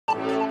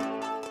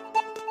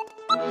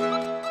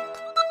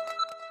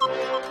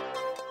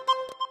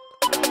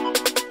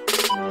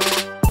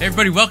Hey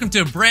everybody, welcome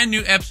to a brand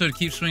new episode of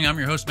Keep Swinging. I'm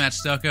your host, Matt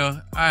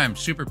Stucko. I'm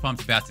super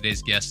pumped about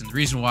today's guest, and the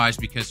reason why is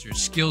because her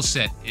skill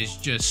set is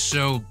just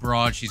so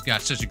broad. She's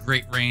got such a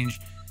great range.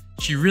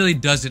 She really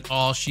does it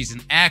all. She's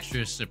an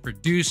actress, a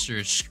producer,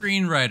 a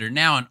screenwriter,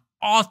 now an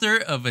author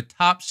of a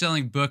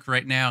top-selling book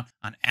right now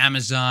on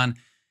Amazon,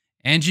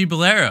 Angie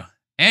Bullaro.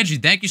 Angie,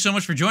 thank you so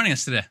much for joining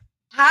us today.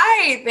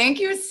 Hi, thank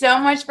you so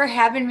much for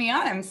having me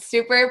on. I'm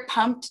super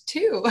pumped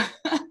too.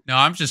 No,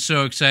 I'm just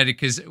so excited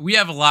because we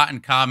have a lot in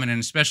common, and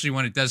especially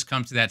when it does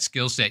come to that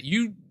skill set,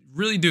 you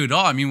really do it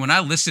all. I mean, when I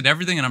listed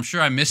everything, and I'm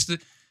sure I missed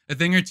a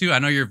thing or two, I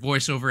know you're a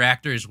voiceover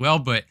actor as well,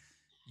 but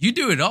you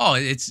do it all.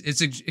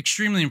 It's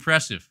extremely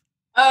impressive.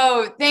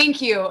 Oh,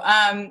 thank you.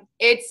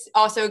 It's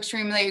also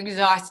extremely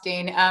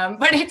exhausting,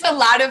 but it's a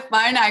lot of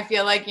fun. I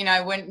feel like, I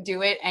wouldn't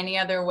do it any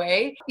other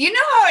way. You know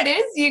how it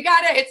is.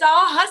 It's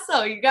all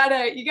hustle. You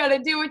gotta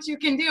do what you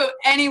can do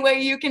any way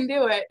you can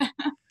do it.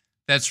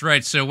 That's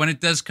right. So when it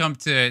does come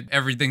to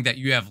everything that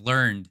you have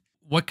learned,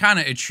 what kind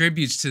of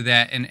attributes to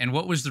that, and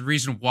what was the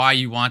reason why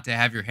you want to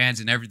have your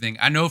hands in everything?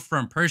 I know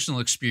from personal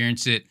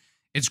experience,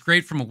 it's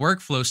great from a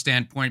workflow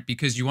standpoint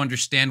because you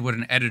understand what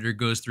an editor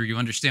goes through. You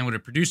understand what a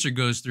producer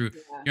goes through.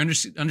 Yeah.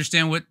 You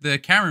understand what the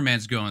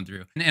cameraman's going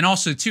through. And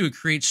also, too, it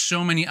creates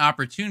so many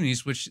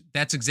opportunities, which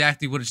that's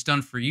exactly what it's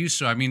done for you.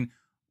 So, I mean,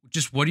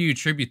 just what do you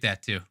attribute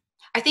that to?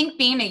 I think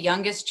being a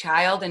youngest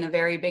child in a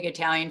very big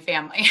Italian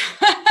family,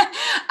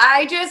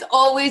 I just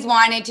always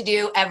wanted to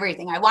do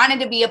everything. I wanted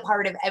to be a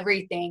part of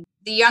everything.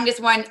 The youngest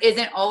one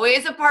isn't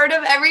always a part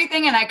of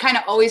everything, and I kind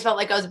of always felt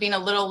like I was being a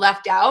little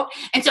left out.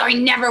 And so I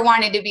never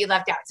wanted to be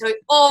left out. So I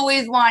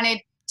always wanted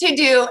to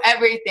do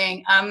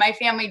everything. My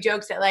family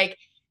jokes that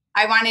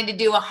I wanted to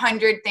do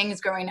 100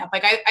 things growing up.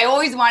 I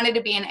always wanted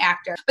to be an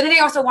actor, but then I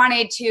also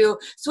wanted to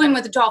swim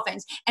with the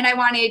dolphins, and I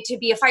wanted to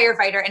be a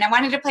firefighter, and I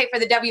wanted to play for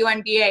the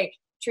WNBA.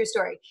 True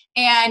story.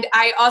 And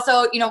I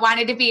also,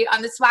 wanted to be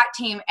on the SWAT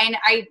team. And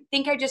I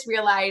think I just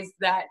realized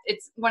that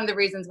it's one of the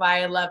reasons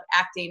why I love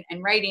acting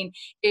and writing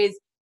is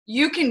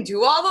you can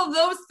do all of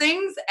those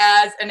things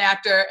as an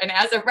actor and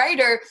as a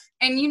writer.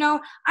 And,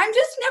 I'm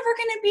just never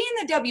going to be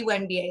in the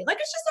WNBA.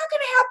 It's just not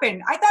going to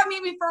happen. I thought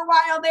maybe for a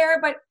while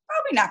there, but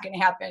probably not going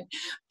to happen.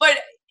 But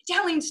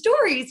telling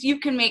stories, you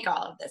can make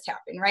all of this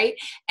happen, right?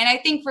 And I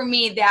think for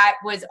me, that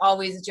was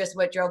always just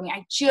what drove me.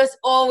 I just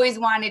always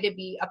wanted to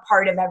be a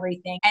part of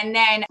everything. And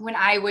then when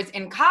I was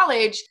in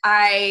college,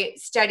 I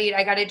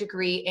got a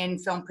degree in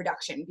film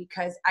production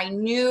because I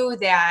knew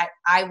that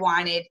I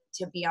wanted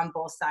to be on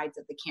both sides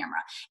of the camera.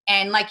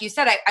 And like you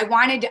said, I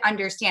wanted to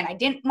understand. I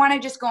didn't want to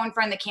just go in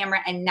front of the camera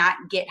and not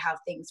get how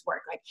things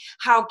work, like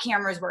how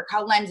cameras work,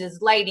 how lenses,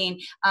 lighting,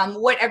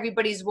 what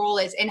everybody's role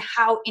is, and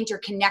how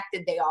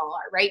interconnected they all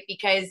are, right?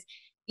 Because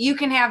you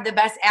can have the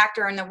best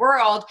actor in the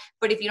world,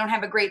 but if you don't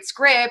have a great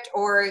script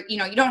or, you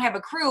don't have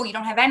a crew, you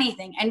don't have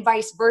anything, and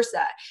vice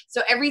versa.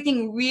 So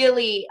everything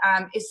really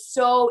is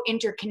so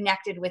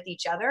interconnected with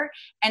each other.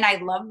 And I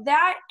love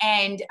that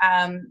and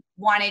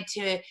wanted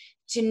to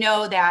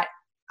know that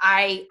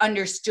I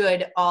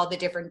understood all the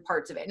different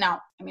parts of it.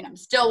 Now, I'm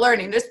still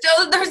learning.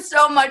 There's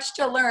so much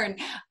to learn.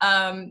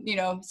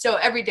 So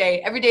every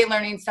day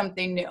learning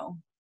something new.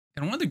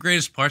 And one of the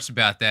greatest parts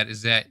about that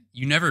is that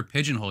you never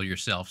pigeonhole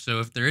yourself. So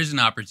if there is an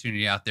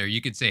opportunity out there,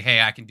 you could say,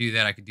 hey, I can do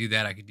that, I could do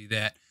that, I could do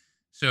that.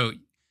 So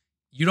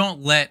you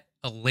don't let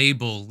a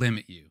label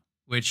limit you,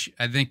 which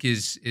I think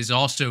is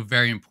also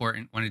very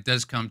important when it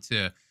does come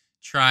to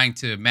trying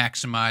to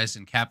maximize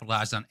and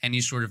capitalize on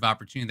any sort of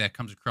opportunity that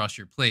comes across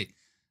your plate.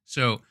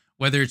 So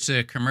whether it's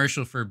a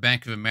commercial for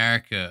Bank of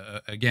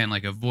America, again,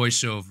 like a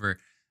voiceover,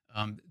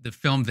 the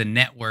film The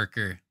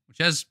Networker, which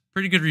has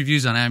pretty good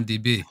reviews on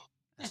IMDb.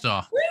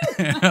 So,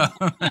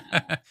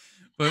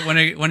 but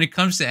when it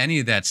comes to any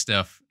of that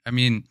stuff,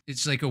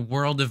 it's like a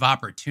world of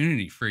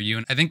opportunity for you.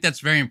 And I think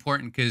that's very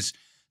important because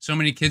so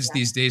many kids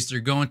these days,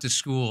 they're going to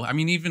school.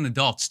 Even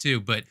adults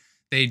too, but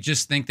they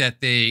just think that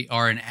they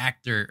are an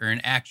actor or an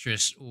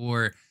actress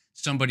or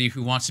somebody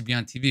who wants to be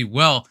on TV.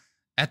 Well,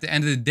 at the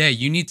end of the day,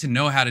 you need to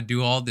know how to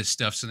do all this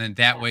stuff. So then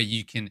that way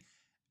you can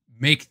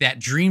make that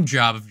dream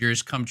job of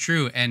yours come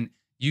true. And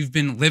you've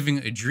been living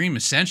a dream,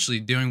 essentially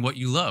doing what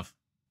you love.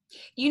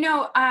 You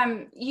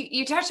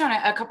touched on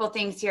a couple of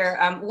things here.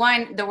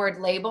 One, the word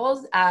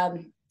labels.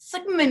 It's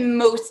like my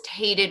most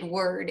hated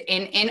word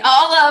in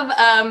all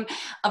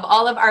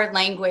of our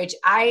language.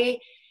 I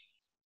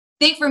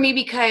think for me,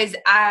 because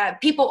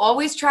people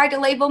always try to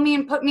label me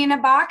and put me in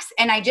a box,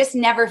 and I just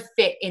never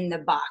fit in the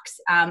box.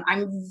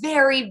 I'm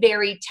very,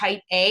 very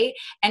type A,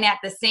 and at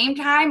the same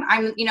time,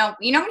 I'm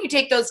when you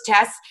take those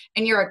tests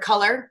and you're a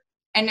color.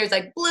 And there's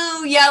like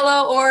blue,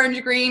 yellow,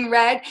 orange, green,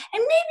 red. And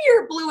maybe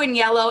you're blue and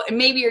yellow, and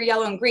maybe you're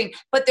yellow and green.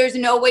 But there's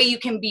no way you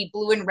can be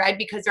blue and red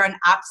because they're on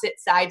opposite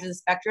sides of the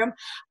spectrum.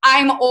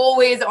 I'm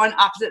always on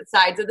opposite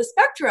sides of the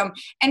spectrum.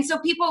 And so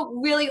people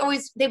really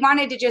always, they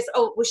wanted to just,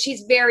 oh, well,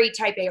 she's very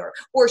type A,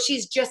 or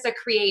she's just a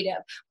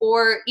creative,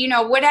 or,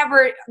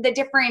 whatever the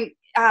different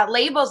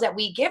labels that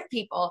we give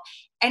people.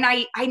 And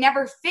I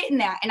never fit in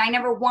that. And I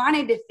never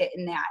wanted to fit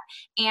in that.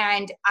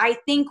 And I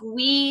think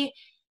we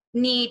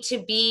need to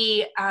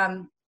be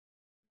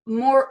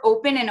more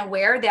open and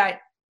aware that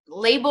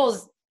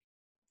labels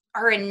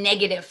are a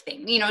negative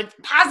thing.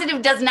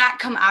 Positive does not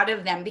come out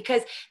of them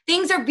because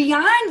things are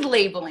beyond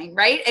labeling,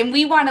 right? And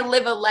we want to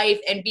live a life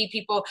and be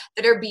people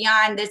that are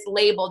beyond this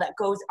label that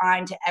goes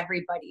on to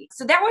everybody.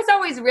 So that was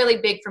always really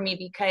big for me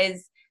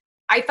because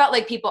I felt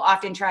like people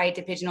often tried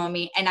to pigeonhole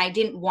me and I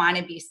didn't want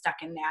to be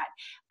stuck in that.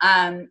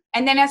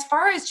 And then as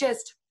far as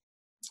just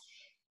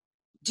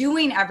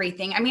doing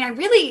everything, I mean,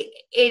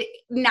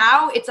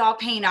 now it's all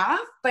paying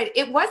off, but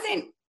it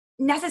wasn't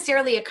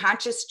necessarily a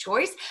conscious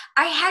choice.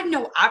 I had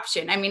no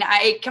option. I mean,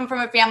 I come from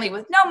a family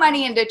with no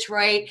money in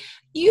Detroit.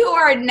 You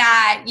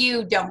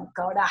don't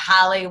go to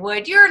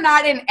Hollywood. You're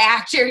not an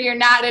actor. You're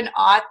not an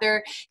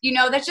author.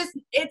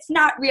 It's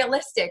not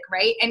realistic,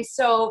 right? And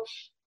so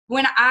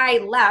when I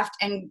left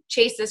and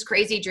chased this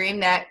crazy dream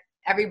that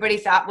everybody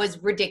thought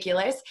was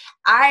ridiculous,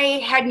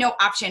 I had no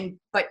option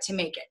but to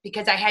make it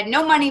because I had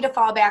no money to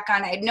fall back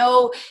on. I had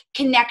no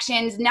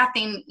connections,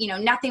 nothing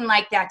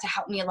like that to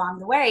help me along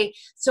the way.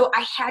 So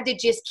I had to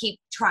just keep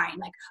trying.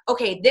 Like,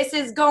 okay, this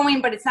is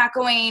going, but it's not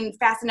going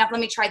fast enough.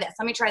 Let me try this.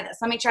 Let me try this.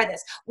 Let me try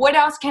this. What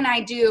else can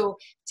I do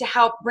to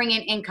help bring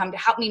in income, to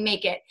help me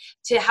make it,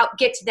 to help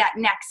get to that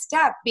next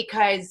step?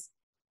 Because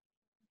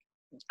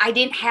I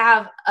didn't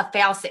have a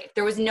fail-safe.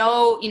 There was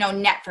no,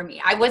 net for me.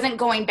 I wasn't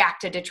going back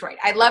to Detroit.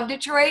 I love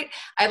Detroit.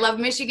 I love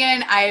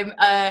Michigan. I'm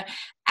a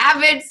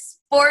avid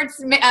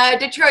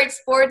Detroit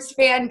sports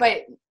fan,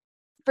 but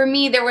for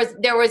me, there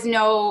was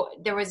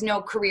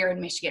no career in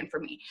Michigan for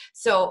me.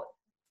 So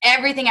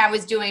everything I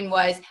was doing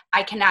was,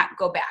 I cannot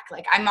go back.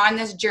 Like, I'm on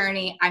this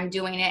journey, I'm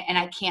doing it, and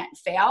I can't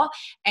fail.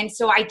 And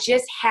so I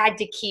just had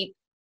to keep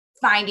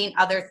finding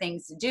other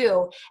things to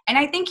do. And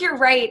I think you're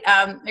right.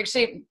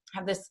 Actually, I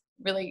have this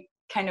really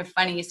kind of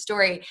funny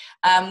story.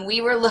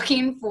 We were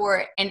looking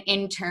for an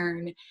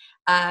intern.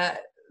 My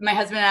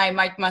husband and I,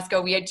 Mike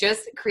Musco, we had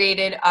just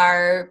created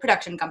our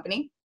production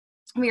company.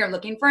 We were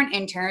looking for an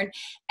intern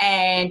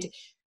and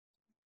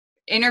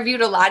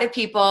interviewed a lot of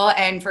people.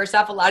 And first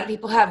off, a lot of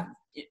people have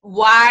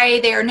why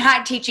they're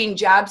not teaching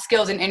job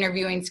skills and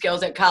interviewing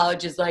skills at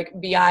college is like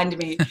beyond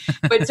me.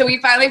 But so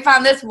we finally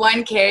found this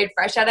one kid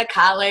fresh out of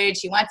college.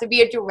 He wants to be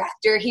a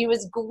director. He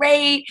was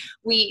great.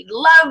 We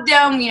loved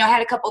him,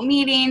 had a couple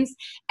meetings,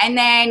 and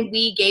then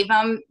we gave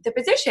him the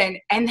position.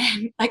 And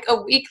then like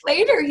a week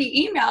later,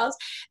 he emails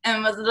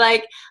and was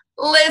like,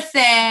 listen,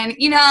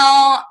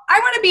 I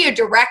want to be a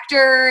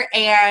director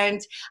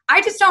and I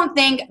just don't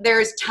think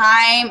there's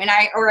time and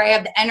I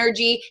have the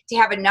energy to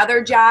have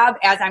another job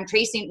as I'm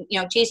chasing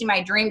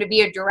my dream to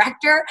be a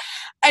director.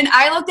 And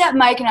I looked at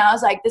Mike and I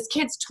was like, this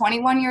kid's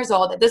 21 years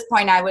old. At this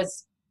point, I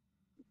was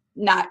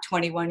not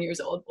 21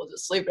 years old. We'll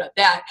just leave it at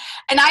that.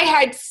 And I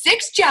had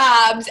 6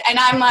 jobs and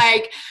I'm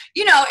like,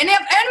 and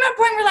at a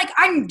point where like,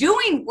 I'm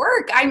doing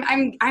work. I'm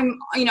in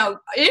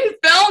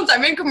films,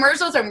 I'm in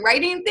commercials, I'm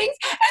writing things.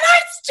 And I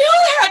still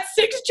had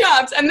 6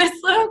 jobs. And this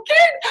little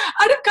kid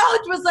out of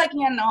college was like,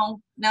 no,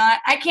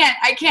 I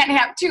can't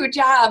have 2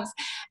 jobs.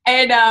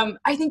 And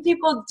I think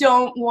people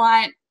don't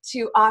want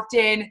to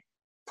often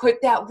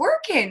put that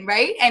work in,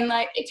 right? And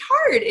like, it's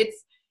hard.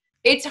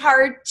 It's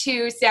hard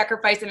to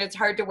sacrifice and it's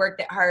hard to work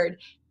that hard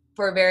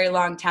for a very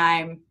long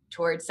time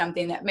towards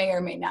something that may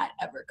or may not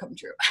ever come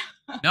true.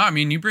 No, I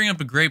mean, you bring up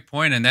a great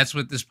point, and that's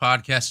what this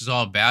podcast is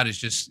all about, is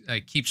just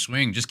keep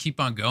swinging, just keep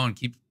on going,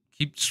 keep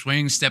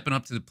swinging, stepping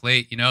up to the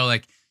plate.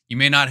 Like you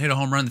may not hit a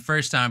home run the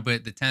first time,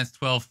 but the 10th,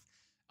 12th,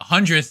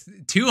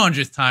 100th,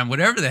 200th time,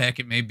 whatever the heck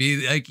it may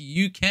be, like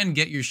you can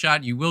get your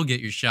shot, you will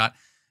get your shot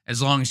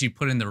as long as you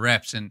put in the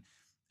reps. And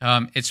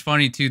it's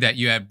funny, too, that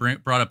you had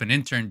brought up an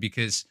intern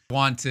because I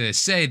want to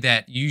say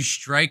that you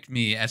strike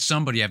me as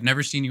somebody, I've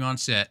never seen you on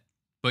set,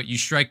 but you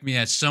strike me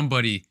as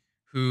somebody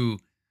who,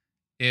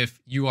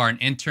 if you are an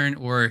intern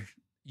or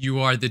you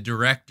are the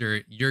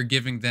director, you're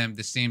giving them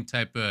the same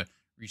type of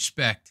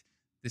respect,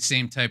 the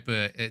same type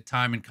of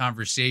time and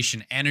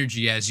conversation,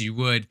 energy as you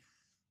would.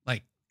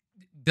 Like,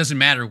 doesn't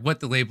matter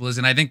what the label is.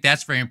 And I think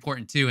that's very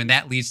important, too. And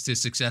that leads to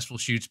successful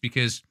shoots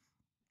because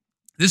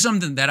this is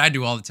something that I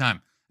do all the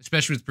time,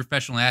 especially with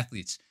professional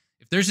athletes.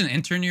 If there's an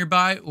intern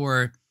nearby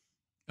or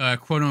a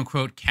quote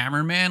unquote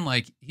cameraman,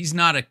 like he's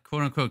not a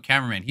quote unquote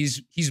cameraman.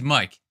 He's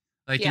Mike.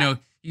 Like,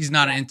 he's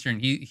not an intern.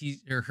 He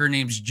or her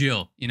name's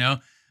Jill,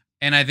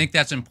 And I think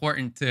that's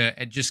important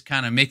to just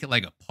kind of make it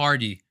like a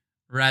party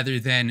rather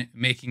than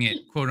making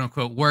it quote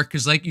unquote work.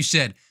 Cause like you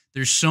said,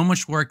 there's so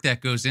much work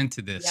that goes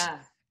into this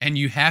and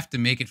you have to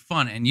make it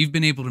fun, and you've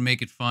been able to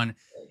make it fun.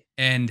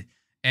 And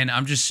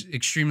I'm just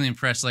extremely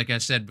impressed, like I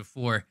said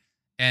before.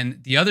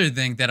 And the other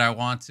thing that I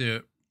want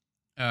to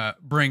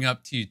bring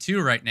up to you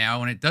too right now,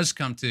 when it does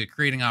come to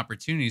creating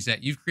opportunities,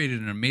 that you've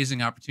created an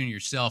amazing opportunity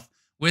yourself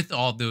with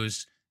all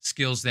those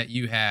skills that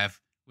you have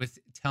with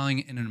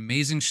telling an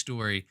amazing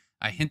story.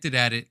 I hinted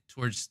at it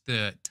towards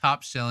the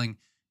top-selling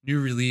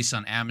new release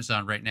on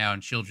Amazon right now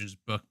in children's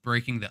book,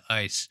 Breaking the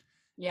Ice,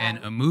 and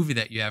a movie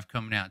that you have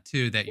coming out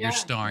too that you're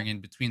starring in,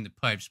 Between the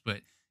Pipes.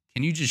 But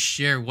can you just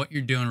share what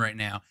you're doing right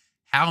now,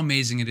 how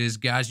amazing it is?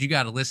 Guys, you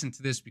got to listen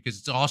to this because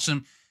it's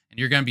awesome. and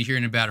you're going to be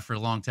hearing about it for a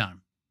long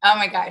time. Oh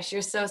my gosh,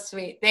 you're so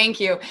sweet. Thank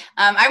you.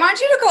 I want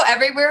you to go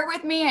everywhere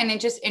with me and then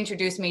just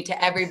introduce me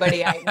to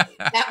everybody I meet.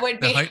 That would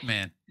be the hype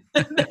man.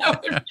 That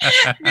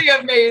would be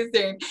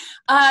amazing.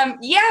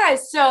 Yeah,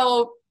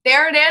 so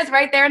there it is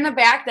right there in the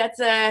back. That's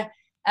a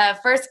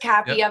first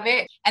copy of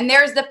it. And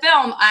there's the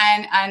film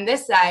on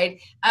this side,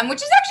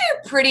 which is actually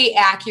a pretty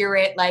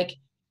accurate like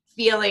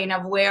feeling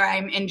of where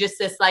I'm in just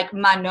this like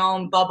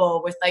Manon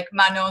bubble with like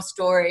Manon's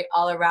story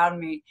all around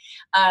me.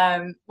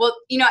 Well,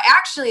 you know,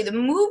 actually the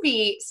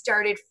movie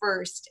started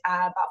first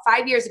about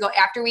 5 years ago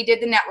after we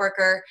did The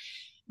Networker.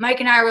 Mike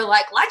and I were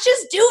like, let's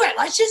just do it.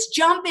 Let's just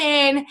jump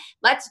in.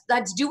 Let's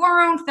do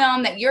our own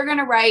film that you're going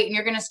to write and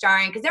you're going to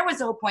star in. Because that was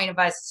the whole point of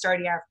us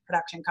starting our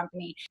production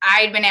company. I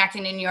had been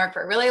acting in New York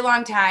for a really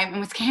long time and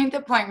was getting to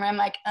the point where I'm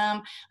like,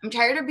 I'm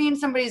tired of being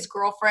somebody's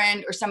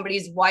girlfriend or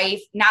somebody's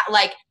wife, not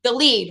like the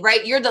lead,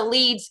 right? You're the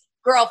lead's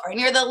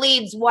girlfriend. You're the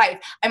lead's wife.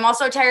 I'm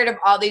also tired of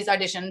all these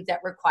auditions that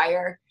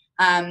require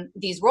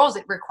these roles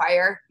that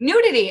require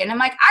nudity. And I'm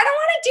like, I don't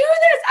want to do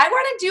this. I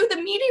want to do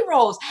the meaty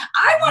roles.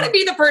 I want to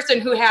be the person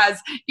who has,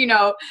 you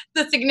know,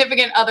 the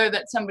significant other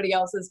that somebody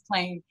else is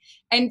playing.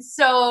 And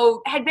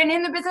so had been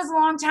in the business a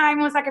long time.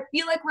 I was like, I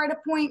feel like we're at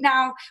a point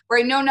now where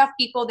I know enough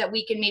people that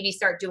we can maybe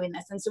start doing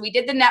this. And so we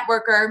did The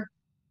Networker.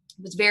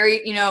 It was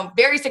very, you know,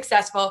 very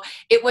successful.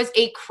 It was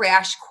a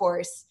crash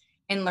course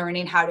in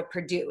learning how to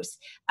produce.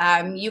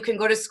 You can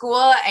go to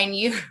school and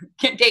you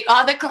can take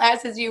all the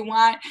classes you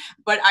want,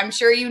 but I'm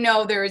sure you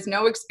know there is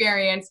no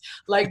experience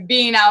like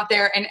being out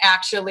there and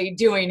actually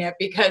doing it,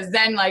 because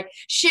then like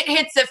shit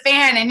hits the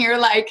fan and you're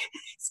like,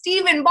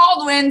 Stephen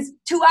Baldwin's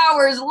 2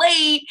 hours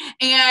late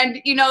and,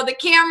 you know, the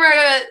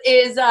camera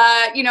is,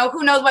 you know,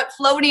 who knows what,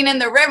 floating in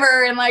the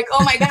river, and like,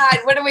 oh my God,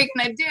 what are we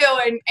gonna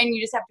do? And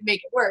you just have to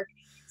make it work.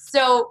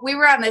 So we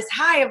were on this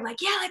high of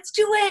like, yeah, let's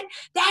do it.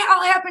 That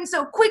all happened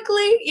so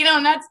quickly, you know,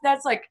 and that's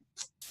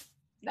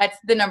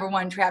the number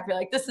one trap. You're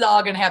like, this is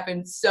all going to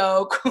happen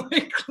so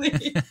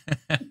quickly.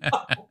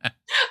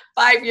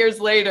 5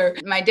 years later,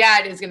 my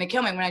dad is going to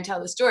kill me when I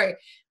tell the story.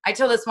 I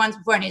told this once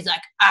before and he's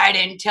like, I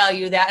didn't tell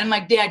you that. And I'm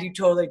like, Dad, you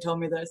totally told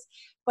me this.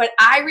 But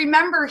I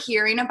remember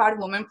hearing about a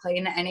woman playing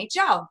in the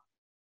NHL.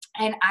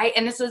 And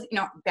this was, you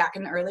know, back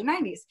in the early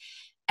 90s.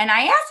 And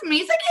I asked him,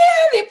 he's like,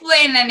 yeah, they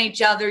play in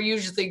NHL. They're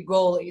usually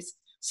goalies.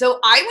 So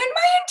I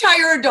went my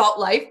entire adult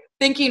life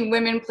thinking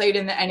women played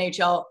in the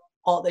NHL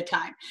all the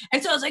time.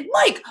 And so I was like,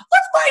 Mike,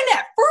 let's find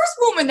that first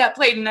woman that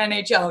played in the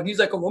NHL. And he's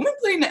like, a woman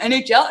played in the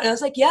NHL? And I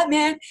was like, yeah,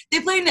 man, they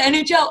play in the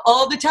NHL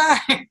all the time.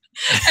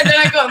 And then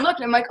I go and look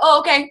and I'm like, oh,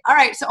 okay. All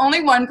right. So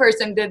only one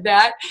person did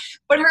that.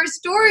 But her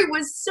story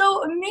was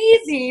so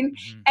amazing.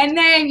 And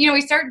then, you know,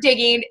 we start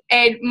digging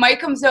and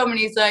Mike comes home and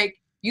he's like,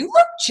 you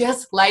look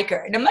just like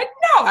her. And I'm like,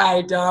 no,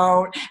 I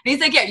don't. And he's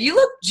like, yeah, you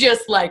look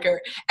just like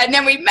her. And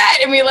then we met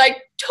and we like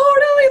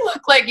totally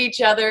look like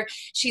each other.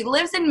 She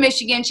lives in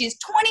Michigan. She's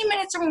 20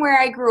 minutes from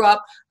where I grew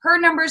up. Her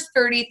number's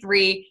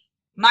 33.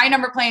 My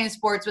number playing in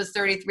sports was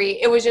 33.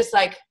 It was just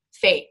like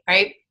fate,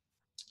 right?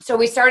 So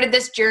we started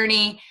this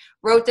journey,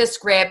 wrote the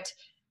script.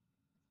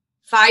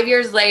 5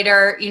 years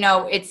later, you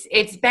know,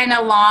 it's been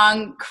a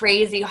long,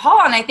 crazy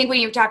haul. And I think when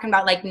you're talking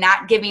about like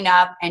not giving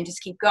up and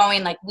just keep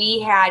going, like we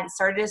had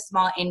started a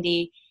small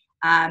indie.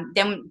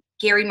 Then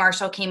Gary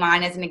Marshall came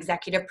on as an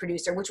executive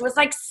producer, which was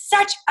like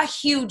such a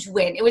huge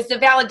win. It was the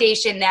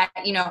validation that,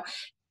 you know,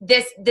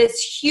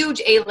 this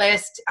huge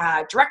A-list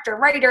director,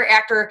 writer,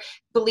 actor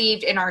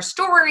believed in our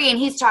story. And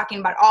he's talking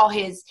about all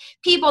his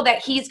people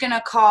that he's going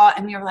to call.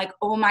 And we were like,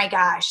 oh my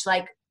gosh,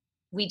 like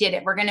we did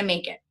it. We're going to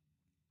make it.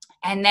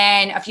 And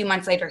then a few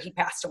months later, he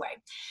passed away.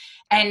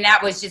 And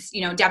that was just,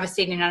 you know,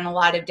 devastating on a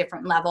lot of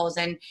different levels.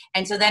 And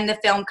so then the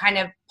film kind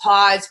of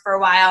paused for a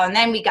while and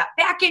then we got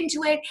back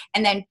into it.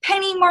 And then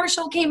Penny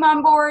Marshall came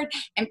on board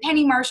and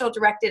Penny Marshall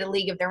directed A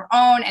League of Their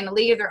Own. And A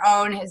League of Their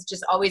Own has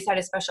just always had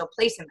a special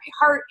place in my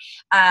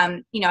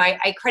heart. You know,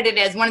 I credit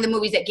it as one of the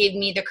movies that gave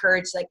me the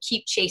courage to like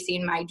keep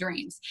chasing my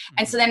dreams.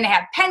 And so then to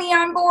have Penny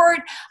on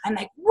board, I'm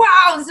like,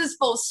 wow, this is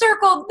full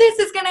circle. This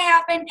is going to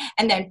happen.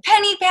 And then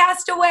Penny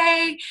passed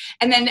away.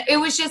 And then it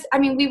was just, I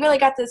mean, we really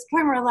got to this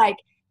point where like,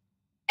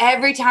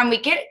 every time we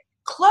get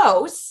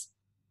close,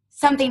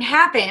 something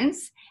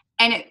happens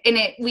and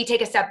we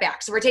take a step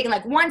back. So we're taking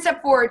like one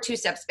step forward, 2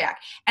 steps back.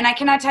 And I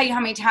cannot tell you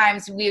how many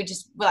times we're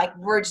just going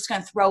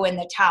to throw in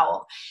the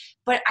towel.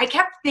 But I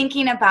kept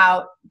thinking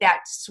about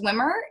that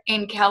swimmer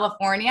in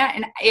California.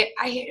 And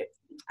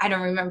I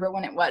don't remember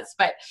when it was,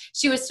 but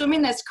she was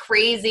swimming this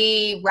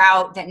crazy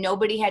route that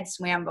nobody had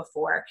swam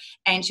before.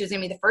 And she was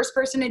going to be the first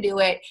person to do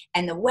it.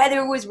 And the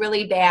weather was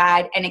really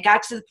bad. And it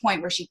got to the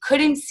point where she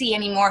couldn't see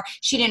anymore.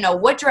 She didn't know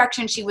what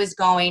direction she was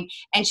going.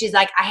 And she's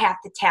like, I have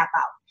to tap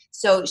out.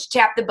 So she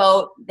tapped the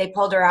boat. They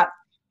pulled her up.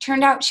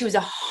 Turned out she was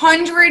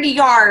 100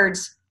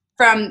 yards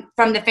from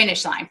the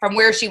finish line, from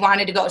where she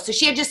wanted to go. So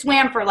she had just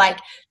swam for like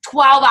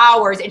 12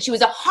 hours and she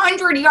was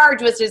 100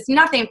 yards, which is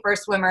nothing for a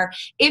swimmer.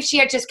 If she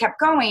had just kept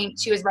going,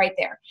 she was right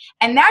there.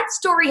 And that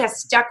story has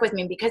stuck with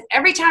me because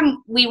every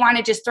time we want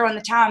to just throw in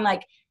the towel, I'm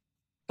like,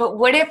 but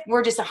what if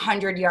we're just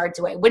 100 yards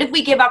away? What if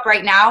we give up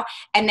right now?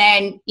 And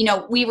then,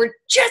 we were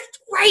just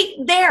right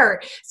there.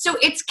 So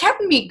it's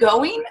kept me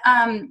going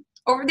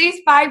over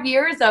these 5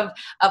 years of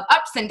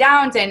ups and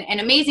downs and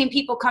amazing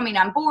people coming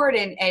on board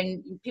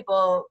and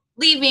people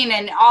leaving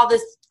and all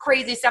this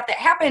crazy stuff that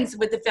happens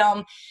with the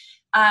film,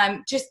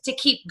 just to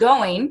keep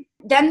going.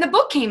 Then the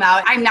book came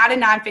out. I'm not a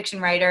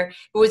nonfiction writer.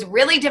 It was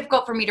really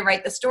difficult for me to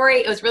write the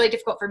story. It was really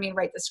difficult for me to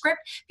write the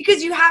script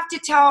because you have to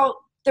tell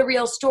the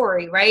real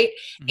story, right?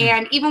 Mm-hmm.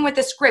 And even with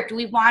the script,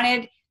 we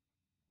wanted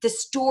the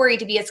story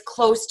to be as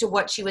close to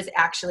what she was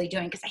actually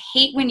doing. Because I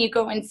hate when you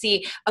go and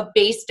see a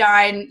based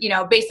on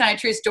a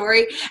true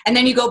story, and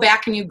then you go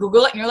back and you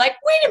Google it and you're like,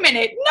 wait a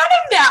minute, none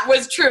of that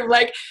was true.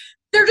 Like,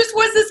 there just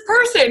was this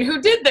person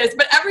who did this,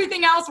 but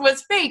everything else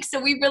was fake. So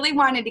we really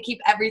wanted to keep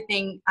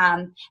everything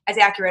as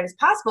accurate as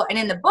possible. And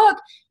in the book,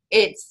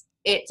 it's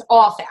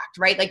all fact,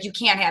 right? Like, you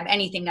can't have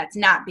anything that's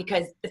not,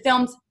 because the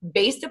film's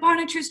based upon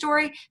a true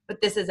story,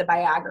 but this is a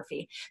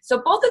biography.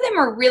 So both of them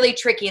are really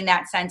tricky in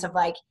that sense of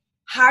like,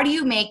 how do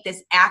you make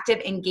this active,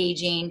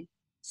 engaging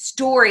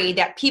story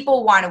that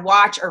people want to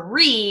watch or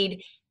read,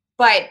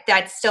 but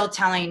that's still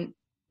telling,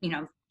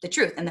 the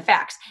truth and the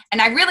facts.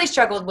 And I really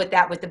struggled with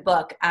that with the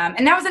book.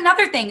 And that was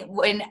another thing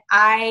when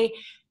I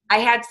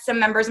had some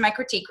members of my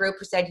critique group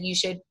who said, you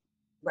should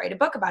write a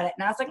book about it.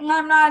 And I was like, no,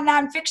 I'm not a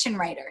nonfiction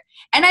writer.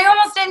 And I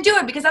almost didn't do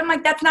it because I'm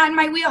like, that's not in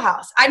my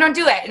wheelhouse. I don't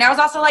do it. And I was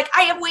also like,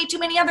 I have way too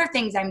many other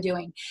things I'm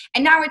doing.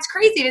 And now it's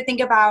crazy to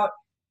think about,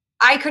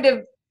 I could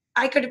have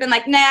been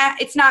like, nah,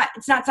 it's not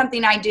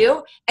something I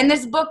do. And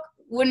this book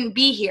wouldn't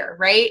be here.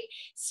 Right.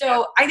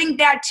 So I think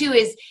that too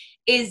is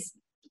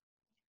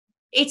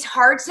it's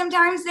hard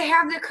sometimes to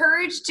have the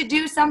courage to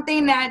do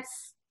something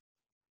that's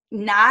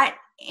not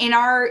in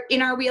our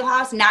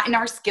wheelhouse, not in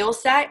our skill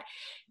set.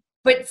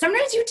 But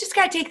sometimes you just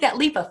got to take that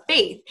leap of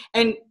faith,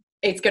 and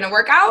it's going to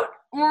work out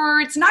or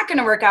it's not going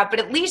to work out,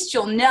 but at least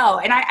you'll know.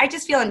 And I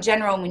just feel in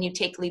general, when you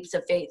take leaps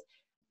of faith,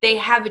 they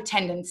have a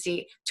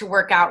tendency to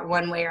work out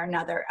one way or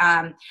another.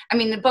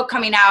 The book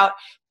coming out,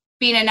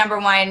 being a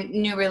 #1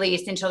 new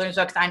release in children's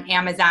books on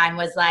Amazon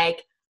was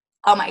like,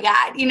 oh my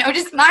God,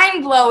 just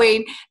mind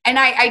blowing. And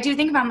I do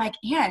think about, I'm like,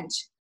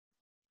 Ange,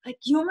 like,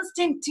 you almost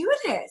didn't do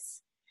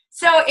this.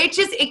 So it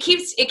keeps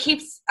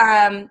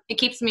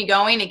me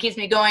going. It keeps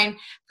me going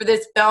for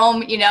this film,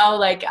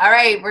 like, all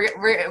right,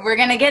 we're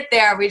going to get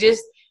there. We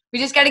just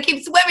got to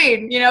keep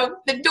swimming.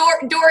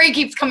 The Dory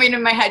keeps coming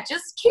in my head.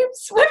 Just keep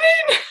swimming.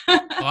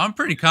 Well, I'm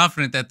pretty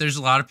confident that there's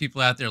a lot of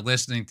people out there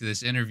listening to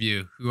this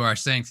interview who are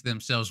saying to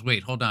themselves,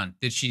 wait, hold on.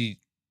 Did she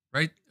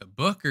write a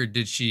book, or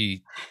did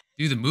she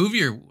do the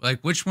movie, or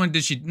like, which one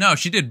did she? No,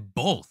 she did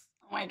both.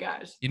 Oh my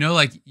gosh.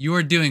 Like, you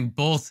are doing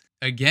both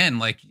again,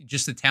 like,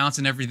 just the talents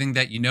and everything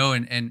that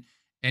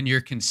and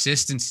your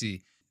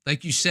consistency.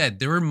 Like you said,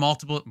 there were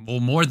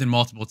more than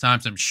multiple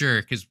times, I'm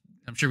sure, because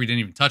I'm sure we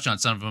didn't even touch on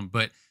some of them,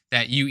 but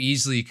that you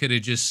easily could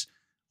have just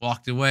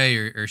walked away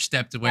or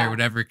stepped away or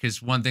whatever,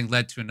 because one thing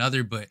led to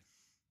another, but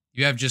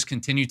you have just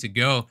continued to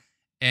go.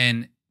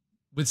 And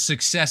with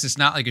success, it's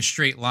not like a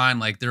straight line.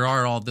 Like, there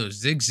are all those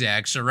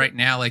zigzags. So right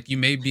now, like, you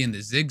may be in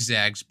the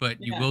zigzags, but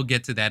you will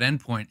get to that end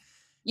point.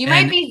 You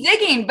might be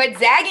zigging, but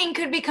zagging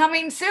could be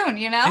coming soon,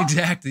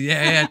 Exactly.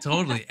 Yeah,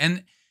 totally.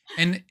 And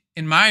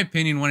in my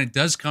opinion, when it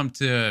does come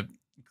to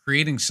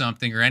creating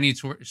something or any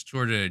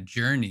sort of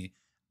journey,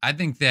 I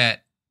think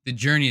that the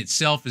journey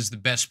itself is the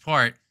best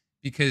part,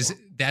 because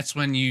that's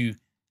when you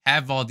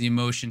have all the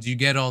emotions, you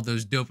get all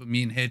those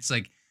dopamine hits,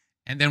 like,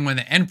 and then when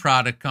the end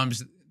product comes,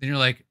 then you're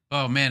like,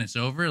 oh man, it's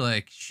over.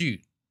 Like, shoot,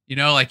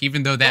 like,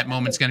 even though that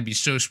moment's going to be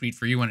so sweet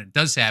for you when it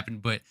does happen,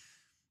 but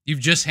you've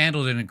just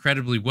handled it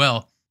incredibly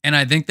well. And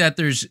I think that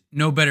there's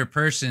no better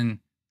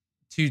person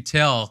to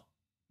tell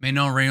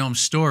Manon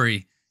Rhéaume's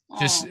story,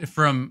 just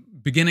from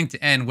beginning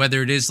to end,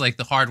 whether it is like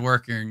the hard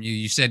worker, and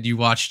you said you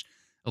watched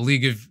A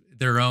League of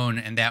Their Own,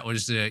 and that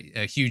was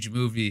a huge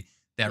movie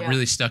that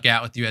really stuck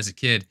out with you as a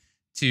kid,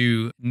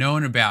 to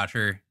knowing about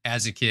her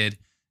as a kid,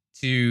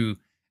 to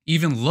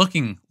even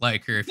looking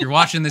like her. If you're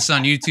watching this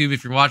on YouTube,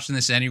 if you're watching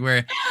this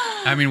anywhere,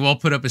 we'll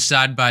put up a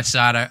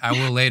side-by-side. I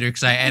will later,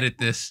 because I edit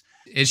this.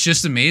 It's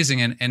just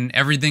amazing, and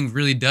everything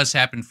really does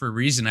happen for a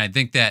reason. I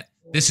think that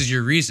this is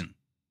your reason.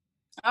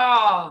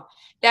 Oh,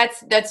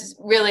 that's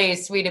really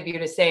sweet of you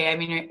to say.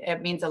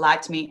 It means a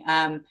lot to me.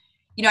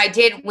 I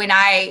did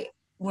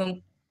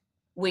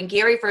when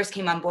Gary first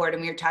came on board,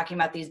 and we were talking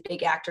about these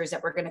big actors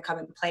that were going to come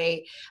and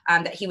play,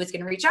 that he was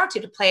going to reach out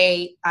to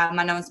play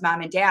Manon's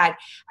mom and dad.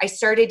 I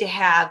started to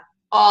have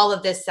all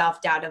of this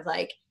self-doubt of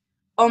like,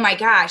 oh my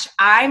gosh,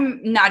 I'm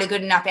not a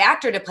good enough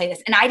actor to play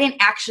this. And I didn't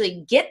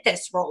actually get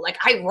this role. Like,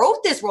 I wrote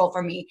this role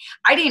for me.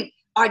 I didn't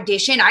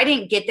audition. I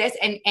didn't get this,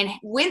 and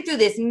went through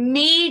this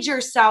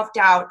major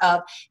self-doubt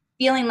of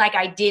feeling like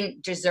I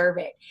didn't deserve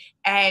it.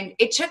 And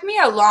it took me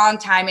a long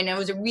time, and it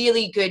was a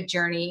really good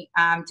journey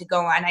to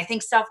go on. I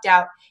think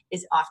self-doubt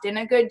is often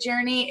a good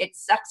journey. It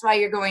sucks while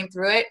you're going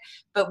through it,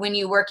 but when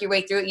you work your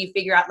way through it, you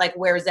figure out like,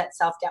 where is that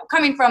self-doubt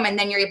coming from? And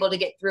then you're able to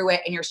get through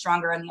it, and you're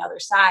stronger on the other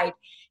side.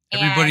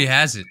 Everybody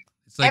has it.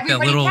 It's like that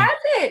little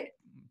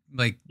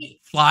like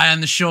fly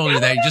on the shoulder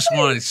that you just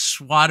want to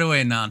swat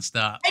away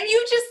nonstop. And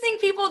you just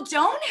think people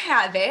don't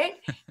have it.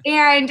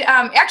 And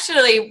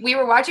actually, we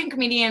were watching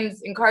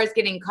comedians in cars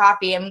getting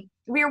coffee, and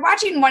we were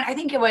watching one, I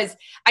think it was,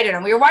 I don't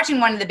know, we were watching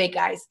one of the big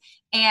guys,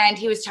 and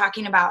he was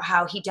talking about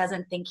how he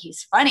doesn't think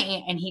he's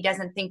funny and he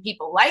doesn't think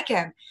people like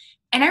him.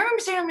 And I remember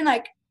saying to him,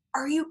 like,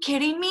 are you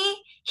kidding me?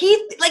 He's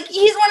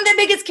one of the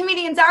biggest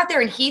comedians out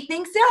there and he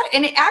thinks that.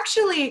 And it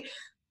actually,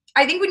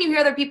 I think when you hear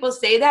other people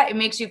say that, it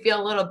makes you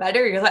feel a little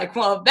better. You're like,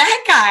 well,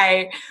 that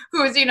guy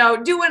who's,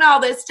 doing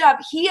all this stuff,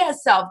 he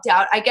has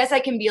self-doubt. I guess I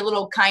can be a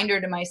little kinder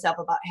to myself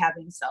about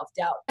having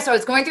self-doubt. So I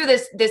was going through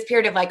this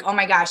period of like, oh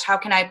my gosh, how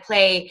can I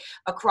play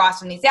across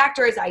from these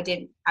actors? I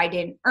didn't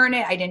earn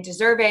it. I didn't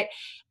deserve it.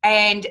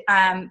 And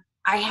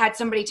I had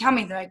somebody tell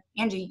me, they're like,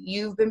 Angie,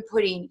 you've been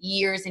putting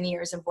years and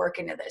years of work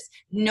into this.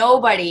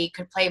 Nobody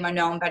could play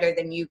Manon better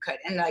than you could.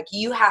 And like,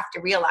 you have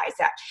to realize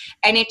that.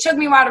 And it took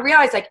me a while to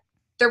realize, like,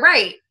 they're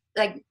right.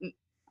 Like,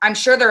 I'm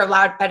sure there are a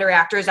lot better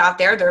actors out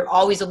there. There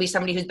always will be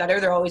somebody who's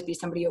better. There'll always be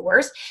somebody who's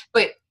worse.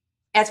 But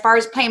as far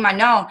as playing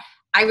Manon,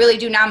 I really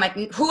do now. I'm like,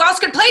 who else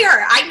could play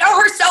her? I know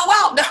her so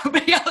well.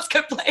 Nobody else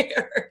could play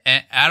her.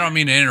 And I don't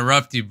mean to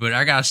interrupt you, but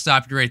I got to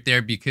stop you right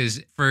there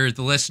because for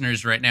the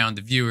listeners right now and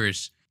the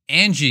viewers,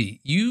 Angie,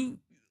 you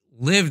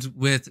lived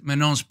with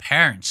Manon's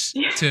parents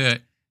to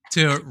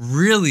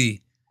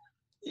really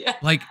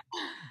like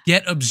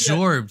get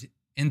absorbed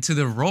into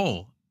the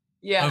role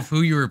of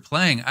who you were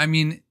playing. I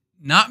mean,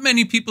 not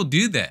many people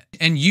do that.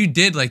 And you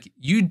did, like,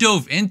 you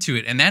dove into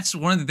it. And that's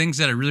one of the things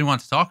that I really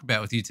want to talk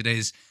about with you today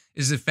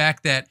is the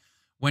fact that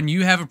when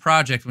you have a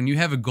project, when you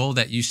have a goal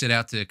that you set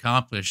out to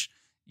accomplish,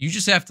 you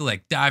just have to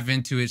like dive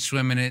into it,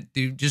 swim in it,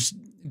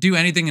 do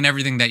anything and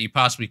everything that you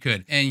possibly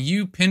could. And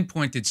you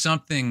pinpointed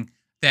something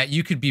that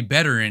you could be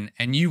better in,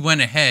 and you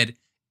went ahead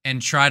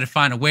and tried to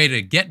find a way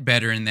to get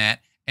better in that.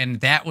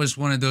 And that was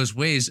one of those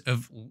ways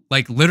of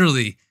like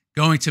literally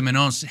going to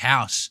Manon's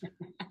house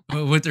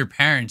with their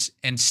parents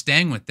and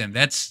staying with them.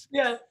 That's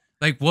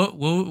like, what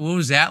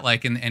was that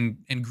like? And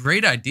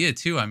great idea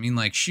too. I mean,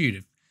 like,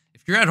 shoot,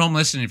 if you're at home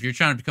listening, if you're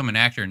trying to become an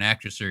actor, an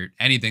actress, or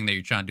anything that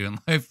you're trying to do in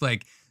life,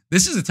 like,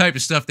 this is the type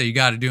of stuff that you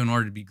got to do in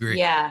order to be great.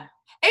 Yeah.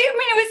 I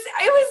mean,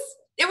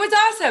 it was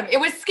awesome. It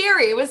was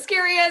scary. It was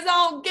scary as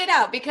all get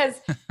out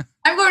because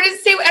I'm going to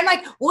say, I'm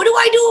like, what do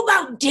I do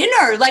about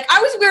dinner? Like,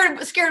 I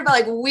was scared about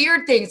like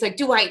weird things. Like,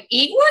 do I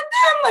eat with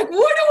them? Like,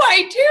 what do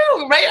I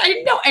do?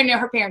 Right. I know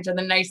her parents are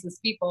the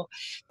nicest people,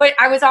 but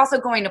I was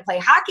also going to play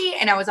hockey,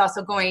 and I was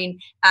also going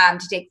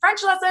to take French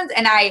lessons.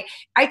 And I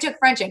took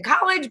French in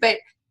college, but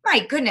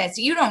my goodness,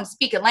 you don't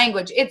speak a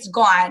language, it's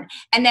gone.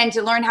 And then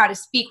to learn how to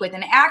speak with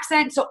an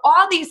accent. So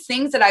all these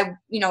things that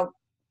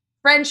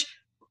French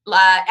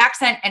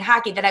accent and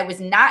hockey that I was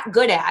not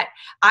good at,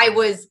 I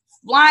was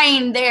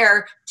flying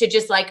there to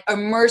just like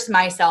immerse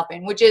myself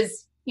in, which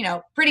is,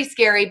 pretty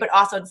scary, but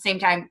also at the same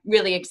time,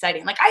 really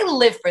exciting. Like, I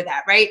live for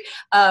that, right?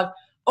 Oh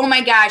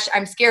my gosh,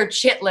 I'm scared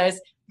shitless.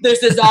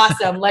 This is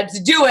awesome. Let's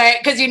do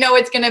it. Cause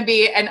it's going to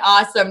be an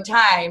awesome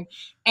time.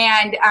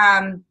 And,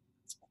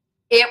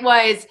 it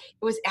was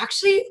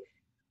actually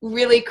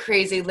really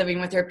crazy living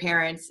with her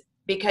parents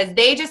because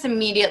they just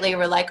immediately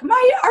were like,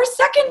 our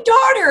second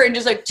daughter, and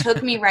just like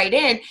took me right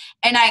in.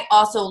 And I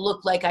also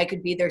looked like I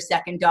could be their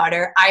second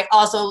daughter. I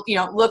also,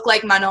 look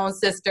like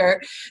Manon's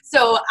sister.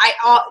 So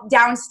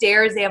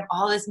downstairs, they have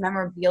all this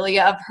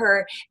memorabilia of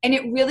her. And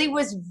it really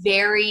was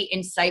very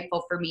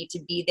insightful for me to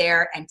be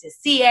there and to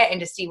see it and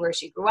to see where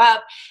she grew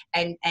up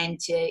and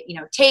to,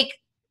 take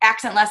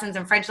accent lessons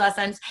and French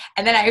lessons.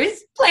 And then I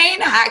was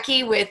playing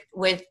hockey with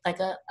like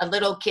a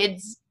little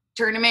kids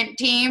tournament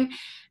team.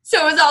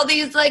 So it was all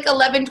these like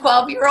 11,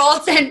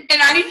 12-year-olds and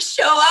I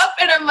show up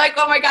and I'm like,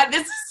 oh my God,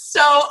 this is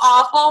so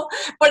awful.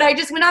 But I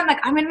just went on like,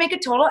 I'm going to make a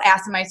total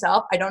ass of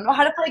myself. I don't know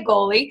how to play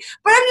goalie,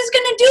 but I'm just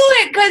going to do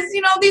it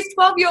because, these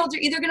 12-year-olds are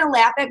either going to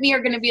laugh at me or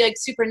going to be like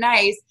super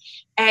nice.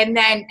 And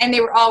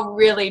they were all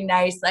really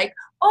nice. Like,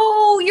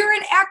 oh, you're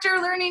an actor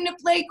learning to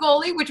play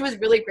goalie, which was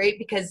really great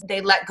because they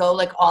let go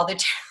like all the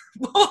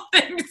terrible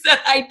things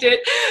that I did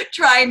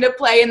trying to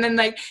play. And then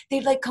like,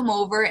 they'd like come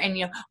over and,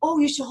 oh,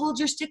 you should hold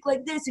your stick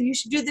like this and you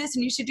should do this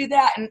and you should do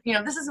that. And,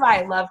 this is why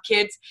I love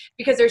kids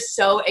because they're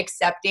so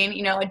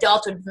accepting.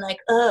 Adults would be like,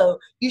 oh,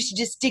 you should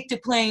just stick to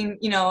playing,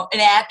 an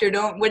actor,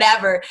 don't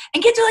whatever.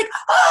 And kids are like,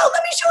 oh,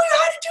 let me show you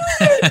how to do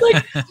this.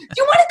 Like, do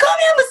you want to come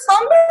have a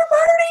slumber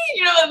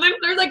party?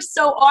 They're like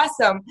so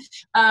awesome.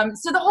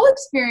 So the whole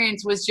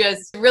experience was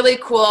just really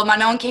cool.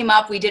 Manon came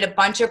up, we did a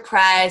bunch of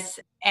press.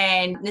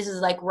 And this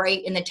is like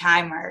right in the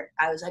time where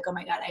I was like, oh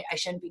my God, I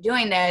shouldn't be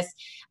doing this.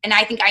 And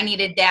I think I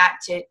needed that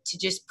to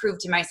just prove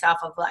to myself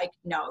of like,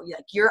 no,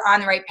 like you're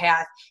on the right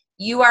path.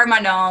 You are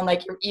Manon,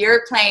 like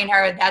you're playing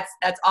her.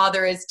 That's all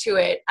there is to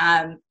it.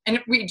 And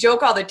we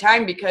joke all the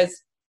time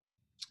because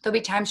there'll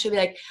be times she'll be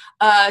like,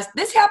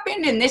 this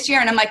happened in this year.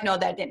 And I'm like, no,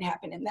 that didn't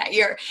happen in that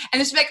year. And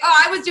then she'll be like,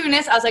 oh, I was doing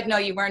this. I was like, no,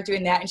 you weren't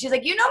doing that. And she's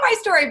like, you know my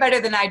story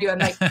better than I do. I'm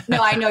like,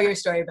 no, I know your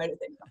story better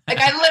than you. Like,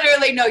 I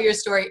literally know your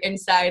story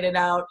inside and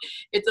out.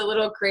 It's a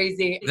little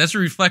crazy. That's a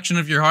reflection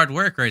of your hard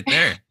work right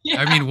there.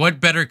 Yeah. I mean, what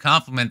better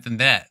compliment than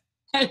that?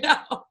 I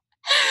know.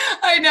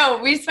 I know.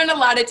 We spent a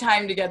lot of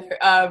time together.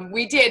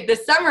 We did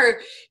this summer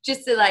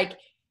just to like,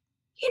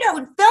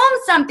 film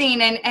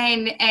something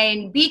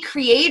and be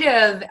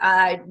creative.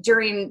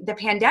 During the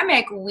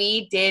pandemic,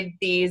 we did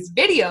these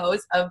videos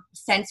of,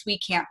 since we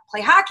can't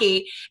play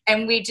hockey,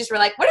 and we just were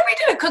like, what if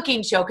we did a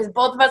cooking show? Because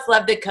both of us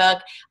love to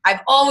cook. I've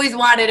always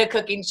wanted a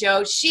cooking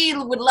show. She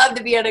would love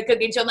to be on a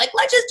cooking show. I'm like,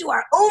 let's just do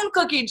our own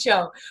cooking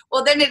show.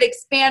 Well, then it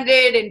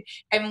expanded,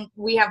 and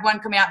we have one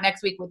coming out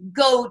next week with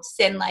goats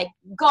and like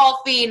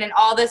golfing and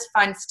all this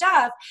fun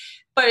stuff.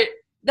 But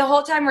the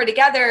whole time we're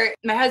together,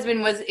 my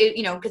husband was,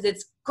 because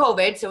it's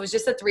COVID, so it was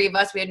just the three of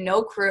us. We had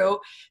no crew.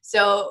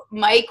 So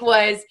Mike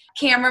was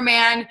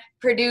cameraman,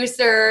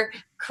 producer,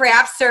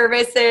 craft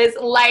services,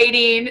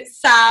 lighting,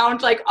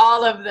 sound, like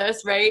all of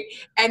this, right?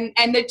 And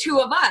the two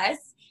of us.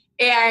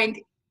 And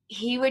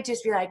he would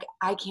just be like,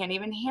 I can't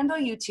even handle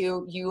you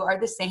two. You are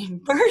the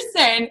same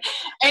person.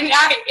 And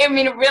I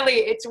mean, really,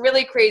 it's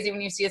really crazy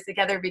when you see us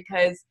together,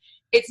 because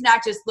it's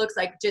not just looks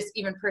like, just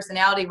even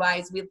personality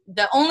wise.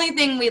 The only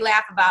thing we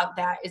laugh about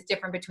that is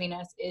different between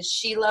us is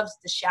she loves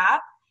to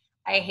shop.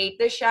 I hate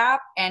to shop,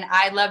 and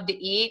I love to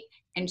eat.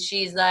 And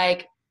she's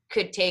like,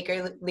 could take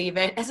or leave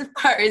it as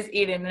far as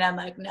eating. And I'm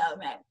like, no,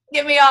 man,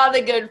 give me all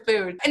the good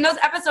food. And those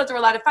episodes were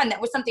a lot of fun.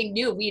 That was something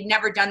new. We had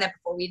never done that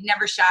before. We'd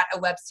never shot a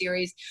web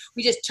series.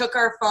 We just took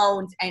our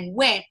phones and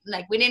went.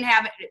 Like, we didn't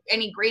have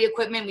any great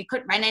equipment. We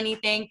couldn't rent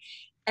anything.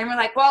 And we're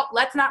like, well,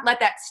 let's not let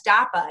that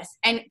stop us.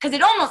 And because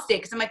it almost did,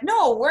 because I'm like,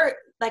 no, we're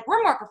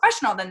more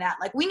professional than that.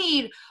 Like, we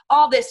need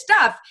all this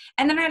stuff.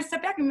 And then I had to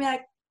step back and be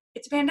like,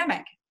 it's a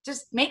pandemic.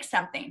 Just make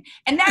something.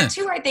 And that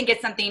too, I think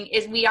it's something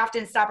is we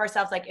often stop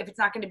ourselves. Like, if it's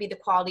not going to be the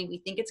quality we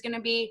think it's going to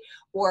be,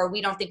 or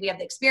we don't think we have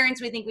the experience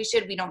we think we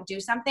should, we don't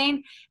do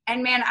something.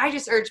 And man, I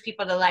just urge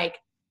people to like,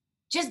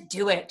 just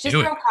do it. Just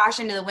throw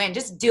caution to the wind.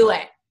 Just do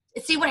it.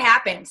 See what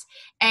happens.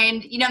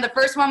 And, the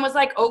first one was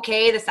like,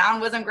 okay, the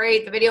sound wasn't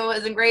great. The video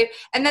wasn't great.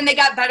 And then they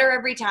got better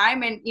every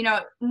time. And,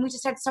 we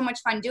just had so much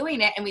fun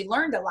doing it, and we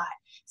learned a lot.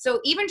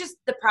 So even just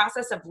the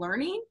process of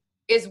learning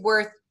is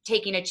worth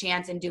taking a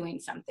chance and doing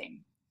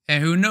something.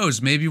 And who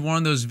knows, maybe one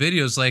of those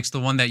videos like the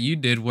one that you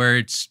did where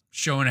it's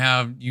showing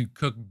how you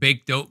cook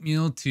baked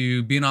oatmeal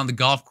to being on the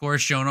golf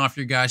course, showing off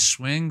your guys'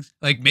 swings.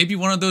 Like, maybe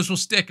one of those will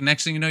stick.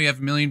 Next thing you know, you have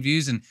 1 million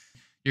views and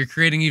you're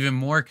creating even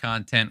more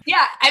content.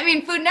 Yeah. I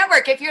mean, Food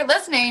Network, if you're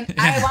listening,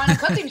 I want a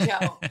cooking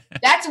show.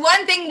 That's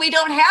one thing we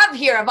don't have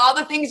here. Of all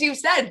the things you've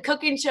said,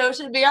 cooking show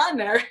should be on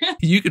there.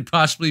 You could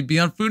possibly be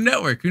on Food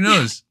Network. Who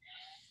knows?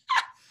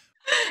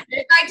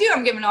 If I do,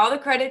 I'm giving all the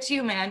credit to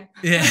you, man.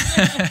 Yeah.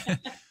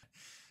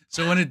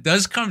 So when it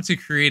does come to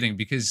creating,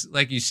 because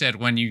like you said,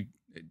 when you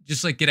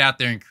just like get out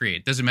there and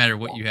create, doesn't matter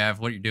what you have,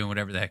 what you're doing,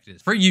 whatever the heck it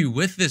is. For you,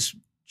 with this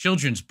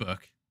children's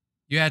book,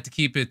 you have to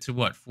keep it to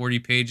what, 40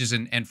 pages?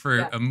 And for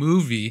a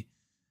movie,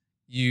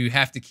 you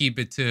have to keep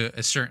it to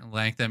a certain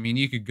length. I mean,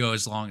 you could go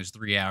as long as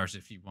 3 hours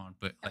if you want,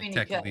 but like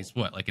technically it's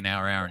what, like an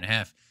hour, hour and a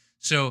half.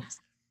 So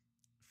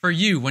for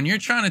you, when you're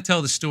trying to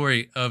tell the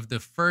story of the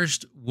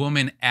first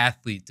woman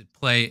athlete to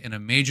play in a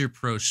major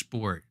pro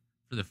sport,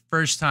 for the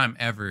first time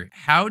ever,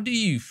 how do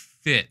you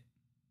fit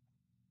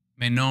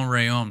Manon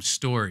Rhéaume's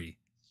story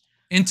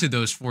into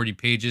those 40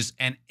 pages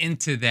and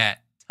into that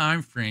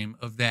time frame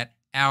of that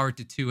hour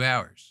to 2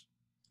 hours?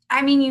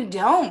 I mean, you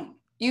don't.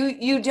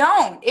 You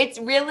don't. It's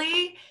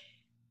really,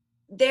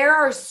 there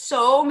are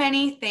so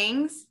many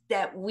things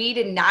that we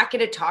did not get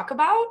to talk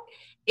about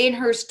in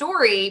her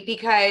story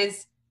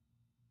because,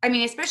 I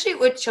mean, especially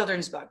with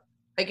children's book.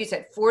 Like you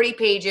said, 40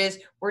 pages,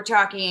 we're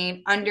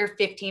talking under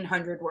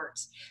 1,500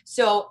 words.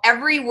 So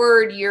every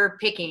word you're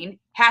picking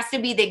has to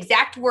be the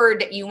exact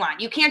word that you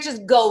want. You can't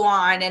just go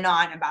on and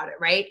on about it,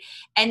 right?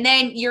 And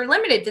then you're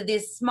limited to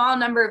this small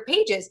number of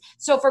pages.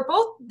 So for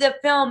both the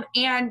film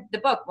and the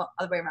book, well,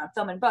 other way around,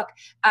 film and book,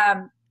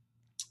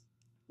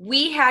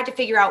 we had to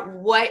figure out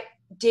what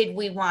did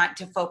we want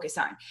to focus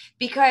on.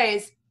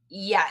 Because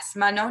yes,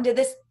 Manon did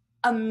this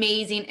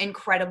amazing,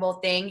 incredible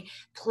thing,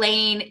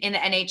 playing in the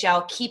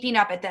NHL, keeping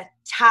up at the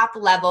top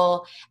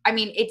level. I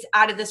mean, it's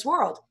out of this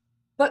world.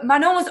 But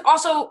Manon was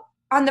also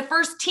on the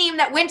first team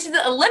that went to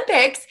the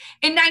Olympics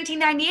in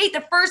 1998,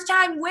 the first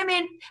time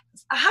women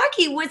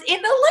hockey was in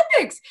the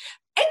Olympics.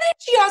 And then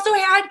she also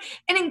had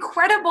an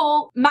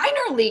incredible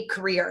minor league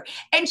career.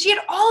 And she had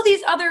all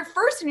these other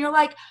firsts. And you're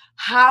like,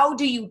 how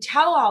do you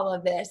tell all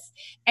of this?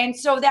 And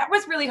so that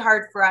was really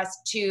hard for us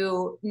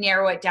to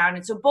narrow it down.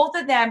 And so both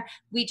of them,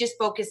 we just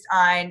focused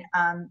on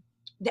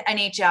the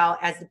NHL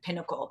as the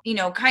pinnacle, you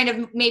know, kind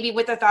of maybe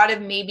with the thought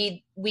of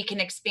maybe we can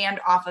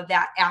expand off of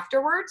that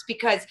afterwards,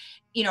 because,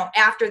 you know,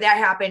 after that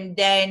happened,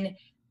 then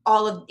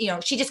all of, you know,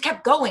 she just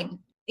kept going.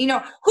 You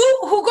know,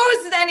 who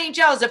goes to the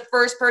NHL as the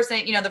first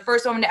person, you know, the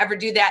first woman to ever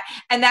do that.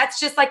 And that's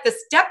just like the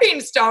stepping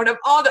stone of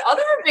all the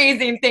other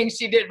amazing things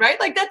she did, right?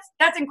 Like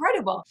that's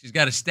incredible. She's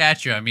got a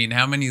statue. I mean,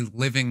 how many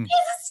living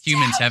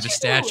humans have a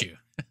statue?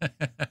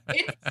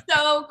 It's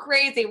so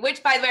crazy,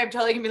 which by the way, I'm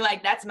totally gonna be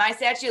like, that's my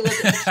statue.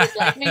 Look at the shit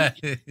like me.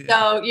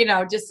 So,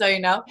 just so you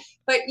know.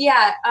 But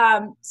yeah,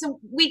 so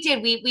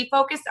we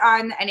focused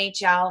on the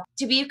NHL.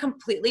 To be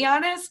completely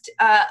honest,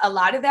 a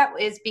lot of that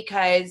is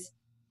because,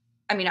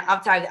 I mean,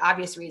 outside of the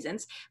obvious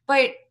reasons,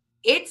 but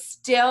it's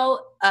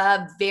still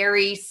a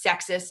very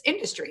sexist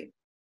industry.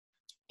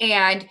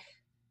 And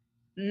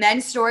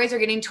men's stories are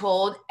getting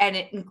told at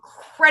an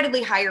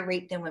incredibly higher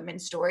rate than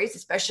women's stories,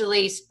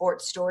 especially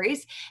sports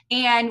stories.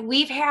 And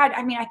we've had,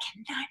 I mean, I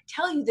cannot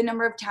tell you the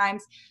number of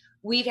times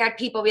we've had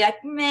people be like,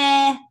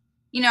 meh,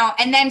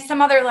 and then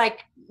some other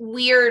like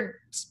weird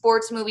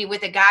sports movie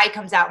with a guy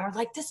comes out and we're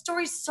like, this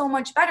story's so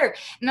much better.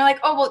 And they're like,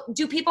 oh, well,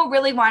 do people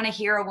really want to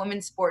hear a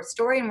women's sports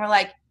story? And we're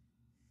like,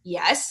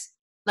 yes.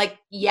 Like,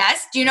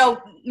 yes. Do you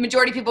know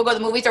majority of people go to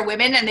the movies are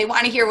women and they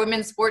want to hear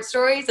women's sports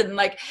stories? And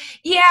like,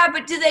 yeah,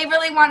 but do they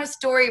really want a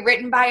story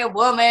written by a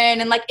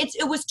woman? And like,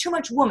 it was too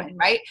much woman,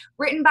 right?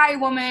 Written by a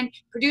woman,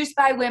 produced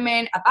by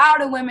women,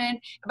 about a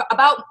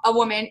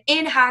woman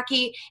in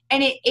hockey.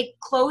 And it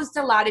closed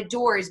a lot of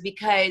doors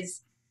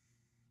because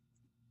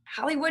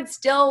Hollywood's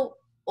still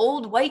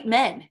old white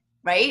men,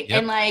 right? Yep.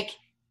 And like,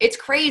 it's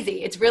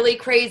crazy. It's really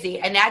crazy.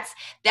 And that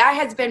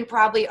has been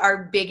probably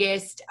our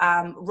biggest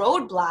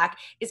roadblock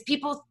is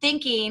people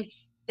thinking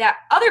that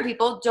other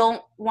people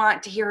don't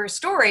want to hear her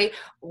story,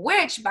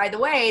 which, by the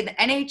way, the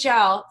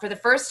NHL, for the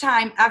first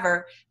time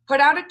ever, put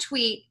out a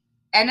tweet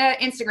and an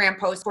Instagram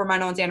post for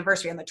Manon's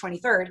anniversary on the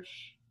 23rd.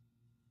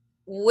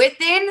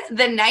 Within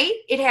the night,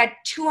 it had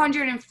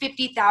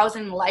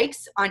 250,000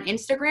 likes on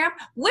Instagram,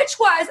 which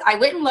was, I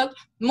went and looked,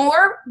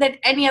 more than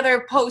any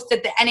other post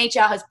that the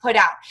NHL has put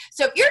out.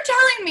 So if you're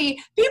telling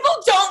me people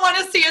don't want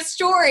to see a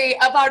story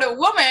about a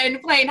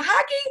woman playing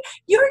hockey,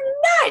 you're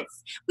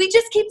nuts. We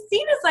just keep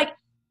seeing this like,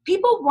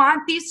 people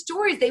want these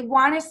stories. They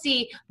want to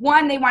see,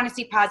 they want to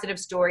see positive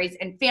stories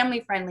and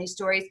family-friendly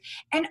stories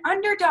and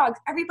underdogs.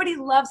 Everybody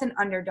loves an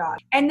underdog.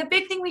 And the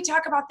big thing we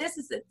talk about this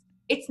is that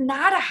it's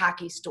not a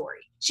hockey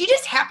story. She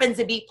just happens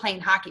to be playing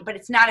hockey, but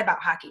it's not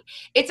about hockey.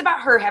 It's about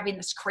her having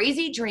this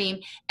crazy dream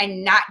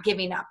and not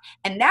giving up.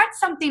 And that's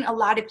something a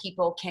lot of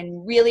people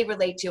can really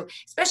relate to,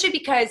 especially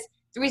because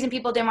the reason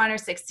people didn't want her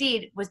to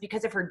succeed was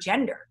because of her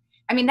gender.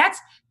 I mean,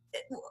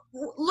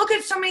 look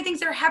at so many things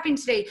that are happening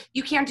today.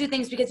 You can't do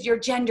things because of your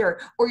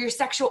gender or your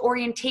sexual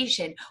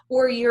orientation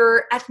or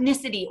your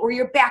ethnicity or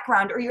your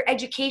background or your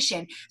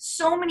education.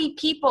 So many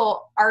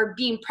people are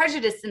being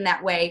prejudiced in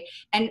that way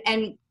and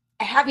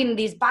having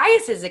these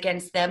biases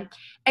against them.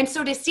 And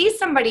so to see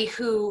somebody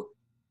who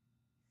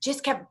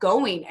just kept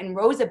going and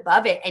rose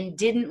above it and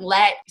didn't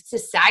let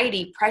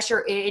society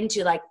pressure it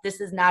into like,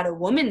 this is not a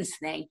woman's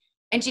thing.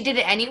 And she did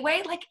it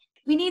anyway. Like,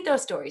 we need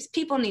those stories.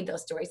 People need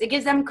those stories. It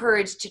gives them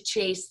courage to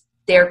chase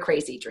their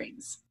crazy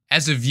dreams.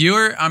 As a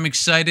viewer, I'm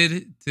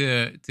excited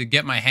to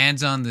get my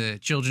hands on the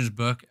children's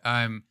book.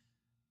 I'm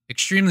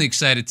extremely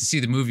excited to see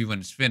the movie when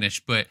it's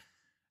finished, but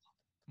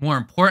more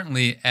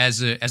importantly,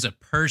 as a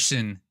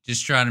person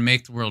just trying to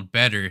make the world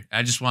better,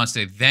 I just want to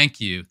say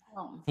thank you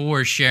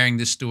for sharing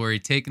this story,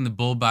 taking the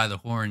bull by the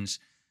horns,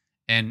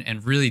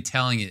 and really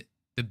telling it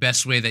the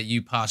best way that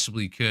you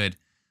possibly could.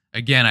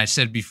 Again, I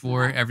said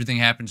before, everything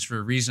happens for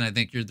a reason. I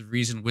think you're the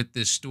reason with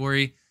this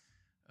story.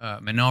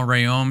 Manon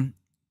Rhéaume,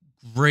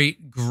 great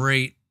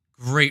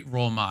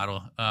role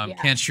model.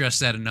 Can't stress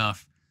that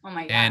enough. Oh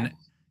my God. And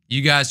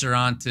you guys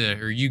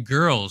are you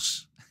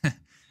girls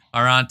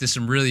are on to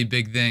some really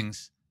big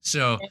things.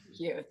 So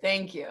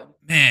thank you.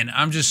 Man,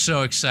 I'm just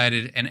so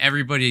excited. And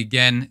everybody,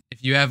 again,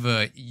 if you have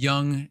a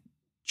young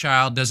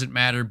child, doesn't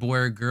matter, boy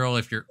or girl,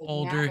 if you're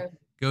older,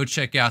 go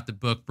check out the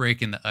book,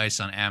 Breaking the Ice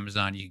on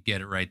Amazon. You can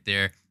get it right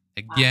there.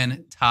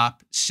 Again,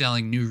 top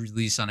selling new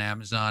release on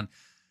Amazon.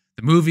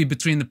 The movie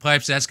Between the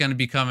Pipes, that's going to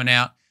be coming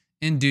out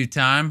in due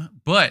time.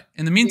 But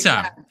in the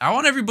meantime, I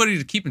want everybody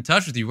to keep in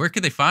touch with you. Where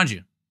could they find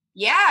you?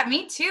 Yeah,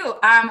 me too.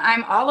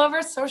 I'm all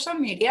over social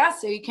media,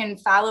 so you can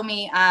follow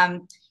me.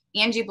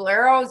 Angie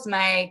Bullaro is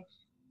my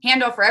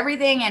handle for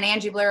everything, and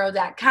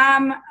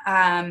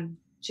angiebullaro.com,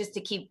 just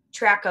to keep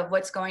track of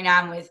what's going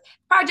on with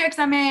projects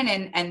I'm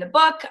in and the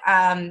book.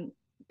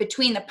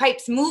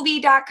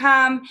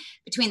 BetweenThePipesMovie.com.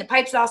 Between the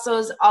Pipes also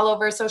is all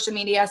over social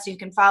media, so you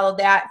can follow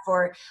that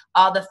for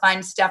all the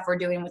fun stuff we're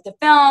doing with the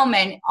film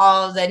and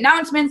all the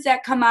announcements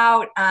that come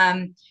out.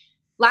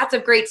 Lots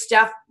of great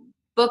stuff,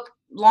 book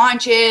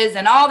launches,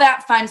 and all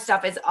that fun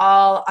stuff is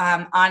all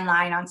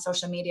online on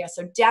social media.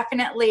 So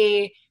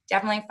definitely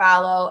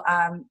follow.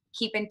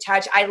 Keep in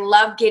touch. I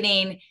love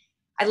getting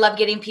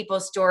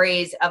people's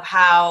stories of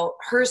how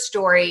her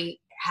story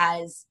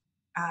has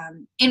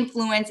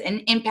influenced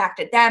and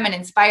impacted them and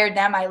inspired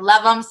them. I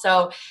love them.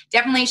 So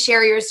definitely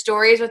share your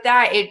stories with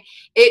that.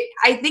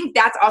 I think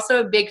that's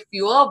also a big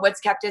fuel of what's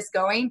kept us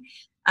going.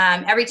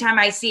 Every time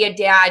I see a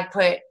dad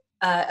put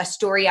a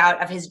story out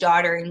of his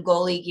daughter in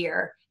goalie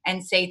gear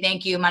and say,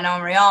 thank you,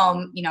 Manon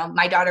Rhéaume,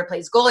 my daughter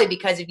plays goalie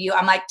because of you.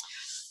 I'm like,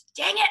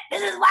 dang it,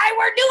 this is why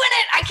we're doing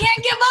it. I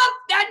can't give up.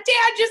 That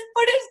dad just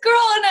put his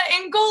girl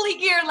in goalie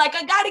gear. Like,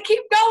 I got to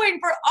keep going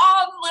for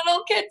all the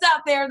little kids kids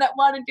out there that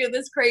want to do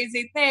this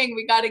crazy thing.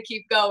 We got to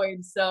keep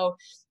going. So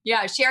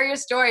yeah, share your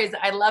stories.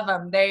 I love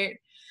them. They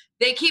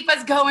keep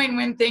us going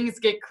when things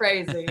get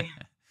crazy.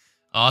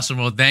 Awesome.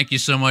 Well, thank you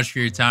so much for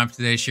your time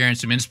today, sharing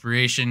some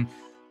inspiration,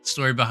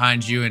 story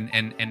behind you,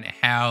 and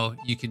how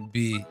you can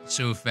be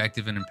so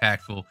effective and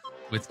impactful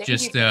with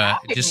just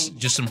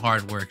some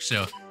hard work.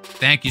 So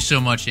thank you so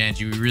much,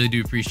 Angie. We really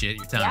do appreciate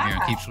your time here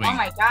on Keep Swinging. Oh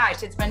my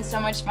gosh, it's been so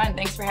much fun.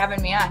 Thanks for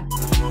having me on.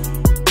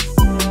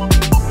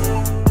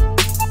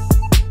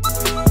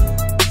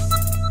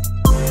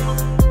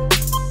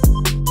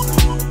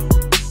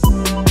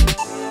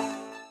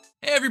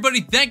 Hey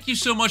everybody, thank you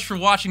so much for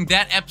watching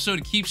that episode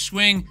of Keep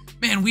Swinging.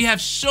 Man, we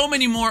have so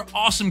many more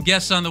awesome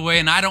guests on the way,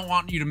 and I don't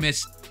want you to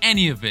miss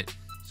any of it.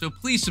 So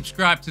please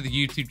subscribe to the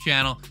YouTube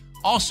channel.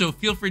 Also,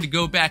 feel free to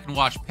go back and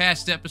watch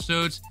past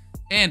episodes.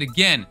 And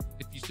again,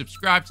 if you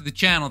subscribe to the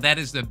channel, that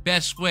is the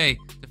best way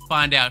to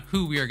find out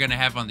who we are going to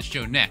have on the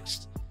show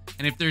next.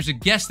 And if there's a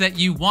guest that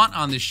you want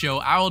on the show,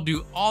 I will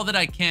do all that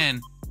I can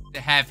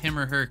to have him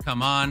or her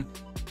come on.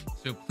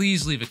 So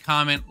please leave a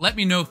comment. Let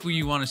me know who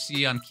you want to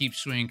see on Keep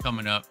Swinging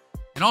coming up.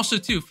 And also,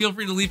 too, feel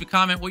free to leave a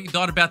comment what you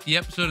thought about the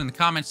episode in the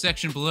comment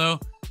section below.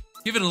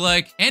 Give it a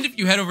like. And if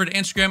you head over to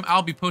Instagram,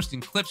 I'll be posting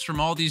clips from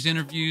all these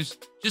interviews,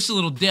 just a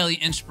little daily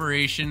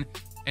inspiration.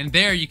 And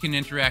there you can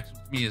interact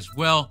with me as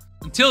well.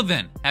 Until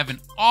then, have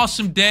an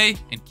awesome day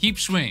and keep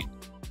swinging.